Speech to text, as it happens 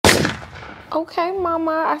Okay,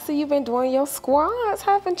 Mama, I see you've been doing your squats,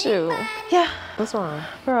 haven't you? Yeah. What's wrong?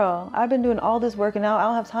 Girl, I've been doing all this working out. I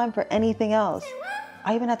don't have time for anything else.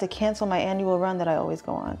 I even had to cancel my annual run that I always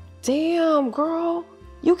go on. Damn, girl.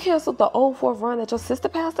 You canceled the old 4th run that your sister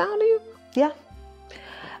passed down to you? Yeah,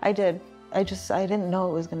 I did. I didn't know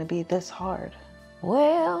it was gonna be this hard.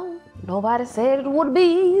 Well, nobody said it would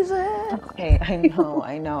be easy. Okay,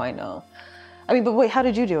 I know. I mean, but wait, how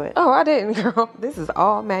did you do it? Oh, I didn't, girl. This is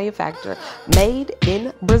all manufactured, made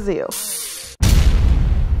in Brazil.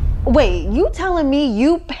 Wait, you telling me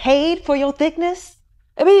you paid for your thickness?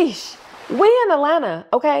 Bish, we in Atlanta,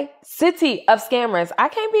 okay? City of scammers. I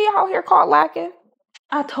can't be out here caught lacking.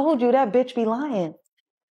 I told you that bitch be lying.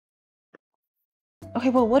 Okay,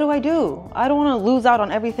 well, what do? I don't want to lose out on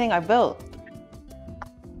everything I built.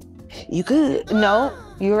 You could. No,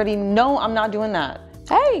 you already know I'm not doing that.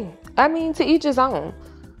 Hey, I mean, to each his own.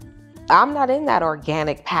 I'm not in that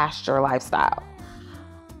organic pasture lifestyle.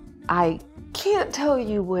 I can't tell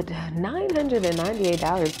you what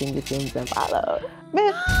 $998 can get you in follow.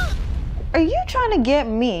 Man, are you trying to get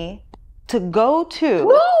me to go to?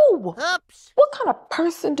 No! Oops. What kind of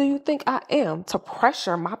person do you think I am to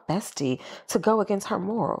pressure my bestie to go against her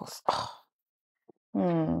morals?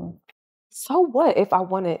 So what if I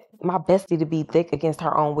wanted my bestie to be thick against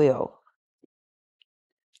her own will?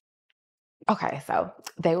 Okay, so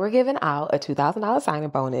they were giving out a $2,000 signing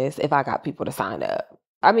bonus if I got people to sign up.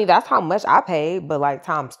 I mean, that's how much I paid, but like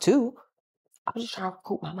times 2. I was just trying to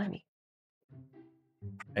recoup my money.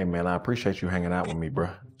 Hey, man, I appreciate you hanging out with me, bro.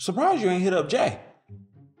 Surprised you ain't hit up Jay.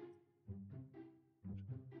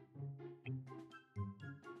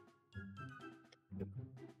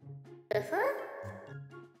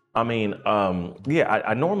 I mean, yeah,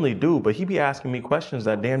 I normally do, but he be asking me questions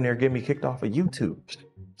that damn near get me kicked off of YouTube.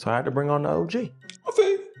 So I had to bring on the OG. I feel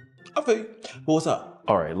you. Well, what's up?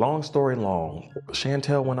 All right, long story long.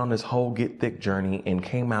 Chantel went on this whole get thick journey and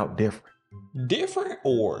came out different. Different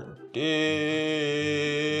or different?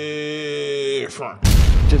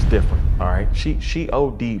 Just different, all right? She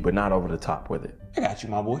OD, but not over the top with it. I got you,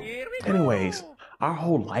 my boy. Anyways, our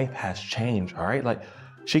whole life has changed, all right? Like,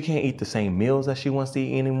 she can't eat the same meals that she wants to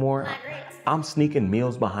eat anymore. I'm sneaking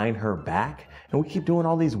meals behind her back, and we keep doing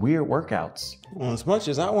all these weird workouts. Well, as much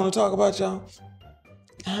as I want to talk about y'all,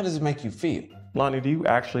 how does it make you feel? Lonnie, do you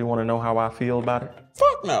actually want to know how I feel about it?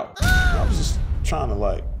 Fuck no. I was just trying to,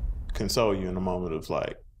 like, console you in a moment of,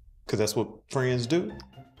 like, because that's what friends do.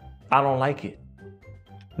 I don't like it.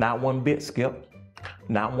 Not one bit, Skip.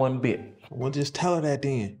 Not one bit. Well, just tell her that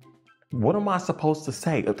then. What am I supposed to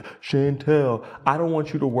say? Chantel, I don't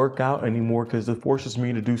want you to work out anymore because it forces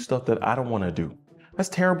me to do stuff that I don't want to do. That's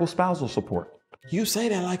terrible spousal support. You say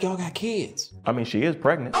that like y'all got kids. I mean, she is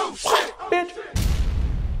pregnant. Oh, shit, bitch.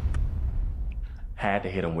 Had to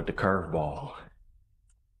hit him with the curveball.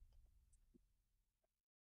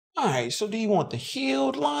 All right, so do you want the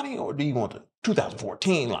healed Lonnie or do you want the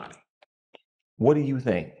 2014 Lonnie? What do you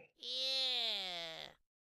think? Yeah.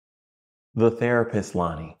 The therapist,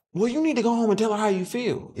 Lonnie. Well, you need to go home and tell her how you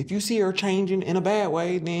feel. If you see her changing in a bad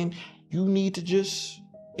way, then you need to just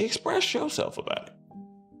express yourself about it.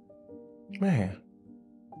 Man.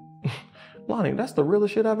 Lonnie, that's the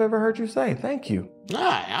realest shit I've ever heard you say. Thank you. All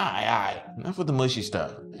right. Enough with the mushy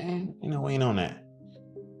stuff. And, we ain't on that.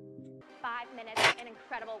 5 minutes, an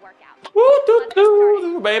incredible workout.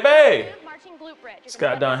 Woo, baby. Marching glute bridge. Just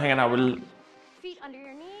got done hanging out with Feet under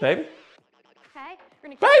your knees. baby. Okay.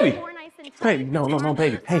 Baby. Baby, no,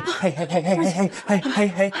 baby. Hey, baby.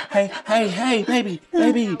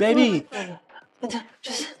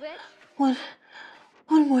 Just one more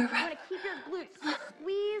You round. want to keep your glutes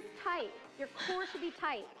squeezed tight. Your core should be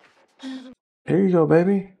tight. Here you go,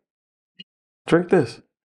 baby. Drink this.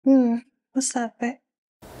 What's that, babe?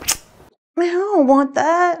 Man, I don't want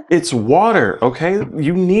that. It's water, okay?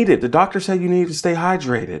 You need it. The doctor said you need to stay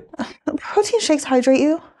hydrated. Protein shakes hydrate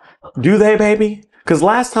you. Do they, baby? Because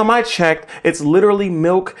last time I checked, it's literally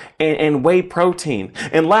milk and whey protein.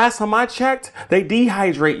 And last time I checked, they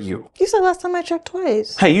dehydrate you. You said last time I checked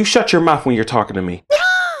twice. Hey, you shut your mouth when you're talking to me.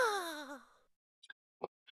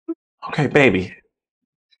 Okay, baby.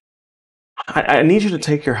 I need you to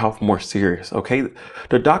take your health more serious, okay?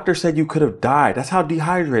 The doctor said you could have died. That's how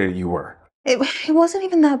dehydrated you were. It wasn't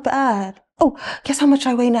even that bad. Oh, guess how much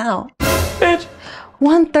I weigh now? Bitch.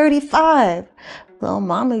 135. Little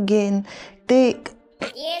mama getting thick.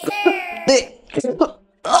 Yes, sir. Thick.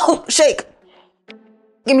 Oh, shake.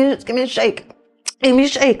 Give me a shake. Give me a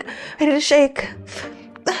shake. Ready to shake.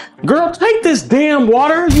 Girl, take this damn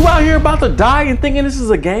water. You out here about to die and thinking this is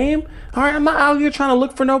a game? All right, I'm not out here trying to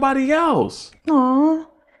look for nobody else. Aw,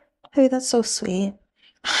 hey, that's so sweet.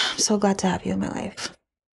 I'm so glad to have you in my life.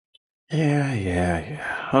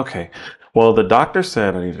 Yeah. Okay. Well, the doctor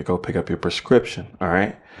said I need to go pick up your prescription. All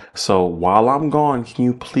right. So while I'm gone, can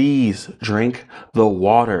you please drink the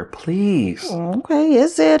water? Please. Okay,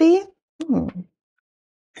 yes, Eddie.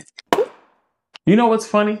 You know what's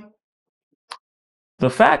funny? The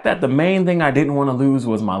fact that the main thing I didn't want to lose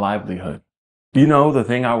was my livelihood. You know, the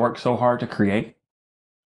thing I worked so hard to create.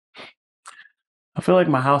 I feel like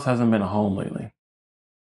my house hasn't been a home lately.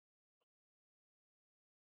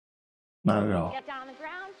 Not at all. Get down on the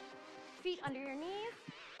ground, feet under your knees.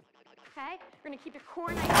 Okay? You're gonna keep your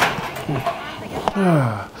core nice and straight.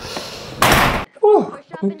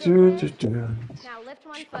 Push up into plank. Now lift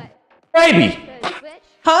one foot. Baby! Good. Switch.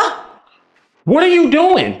 Huh? What are you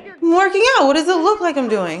doing? I'm working out. What does it look like I'm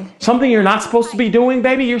doing? Something you're not supposed to be doing,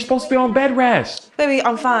 baby? You're supposed to be on bed rest. Baby,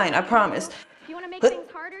 I'm fine. I promise. If you wanna make things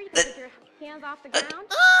harder, you can keep your hands off the ground.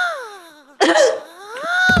 Oh,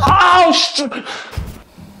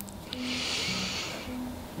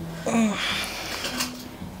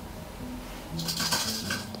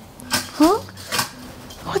 Huh?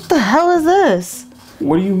 What the hell is this?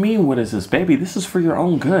 What do you mean, what is this, baby? This is for your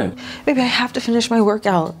own good. Baby, I have to finish my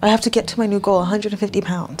workout. I have to get to my new goal, 150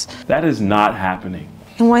 pounds. That is not happening.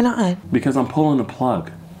 And why not? Because I'm pulling the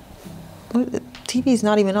plug. What, TV's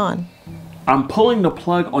not even on. I'm pulling the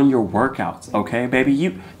plug on your workouts, okay, baby?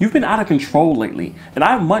 You've been out of control lately, and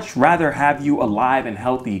I'd much rather have you alive and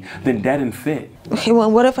healthy than dead and fit. Okay, well,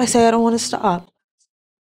 what if I say I don't want to stop?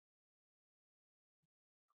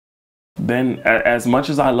 Then, as much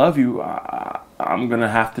as I love you, I'm gonna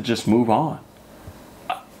have to just move on.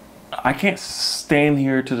 I can't stand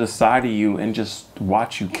here to the side of you and just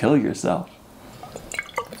watch you kill yourself.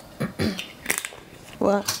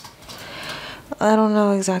 What? I don't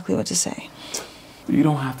know exactly what to say. You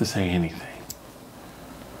don't have to say anything.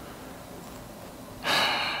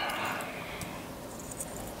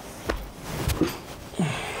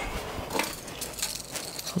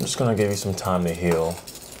 I'm just gonna give you some time to heal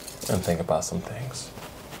and think about some things.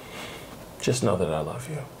 Just know that I love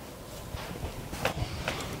you.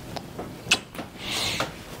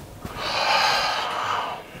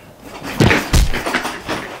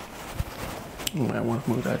 You might want to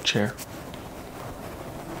move that chair.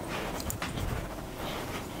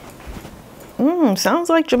 Sounds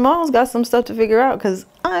like Jamal's got some stuff to figure out, because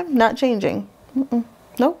I'm not changing.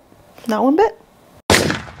 Nope, not one bit.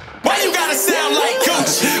 Why you gotta sound like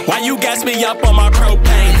Gooch? Why you gas me up on my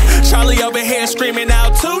propane? Charlie over here screaming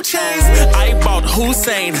out 2 chains. I bought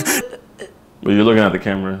Hussein. Well, you're looking at the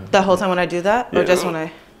camera. The whole time when I do that? Or just when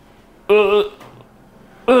I...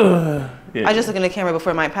 Yeah. I just look in the camera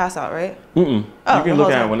before I might pass out, right? Oh, Oh, you the can whole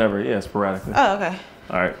look at it time. whenever, yeah, sporadically. Oh, okay.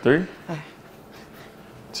 All right, 3, Okay.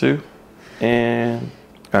 2, and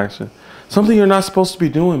action. Something you're not supposed to be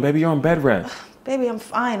doing, baby. You're on bed rest. Baby, I'm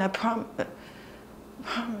fine. I promise.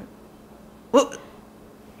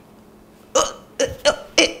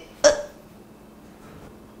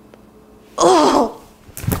 Oh!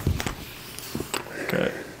 Okay.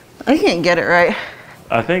 I can't get it right.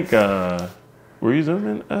 I think, were you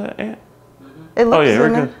zooming, Ant? It looks Oh, yeah, we're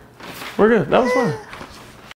zooming. good. We're good. That was fine.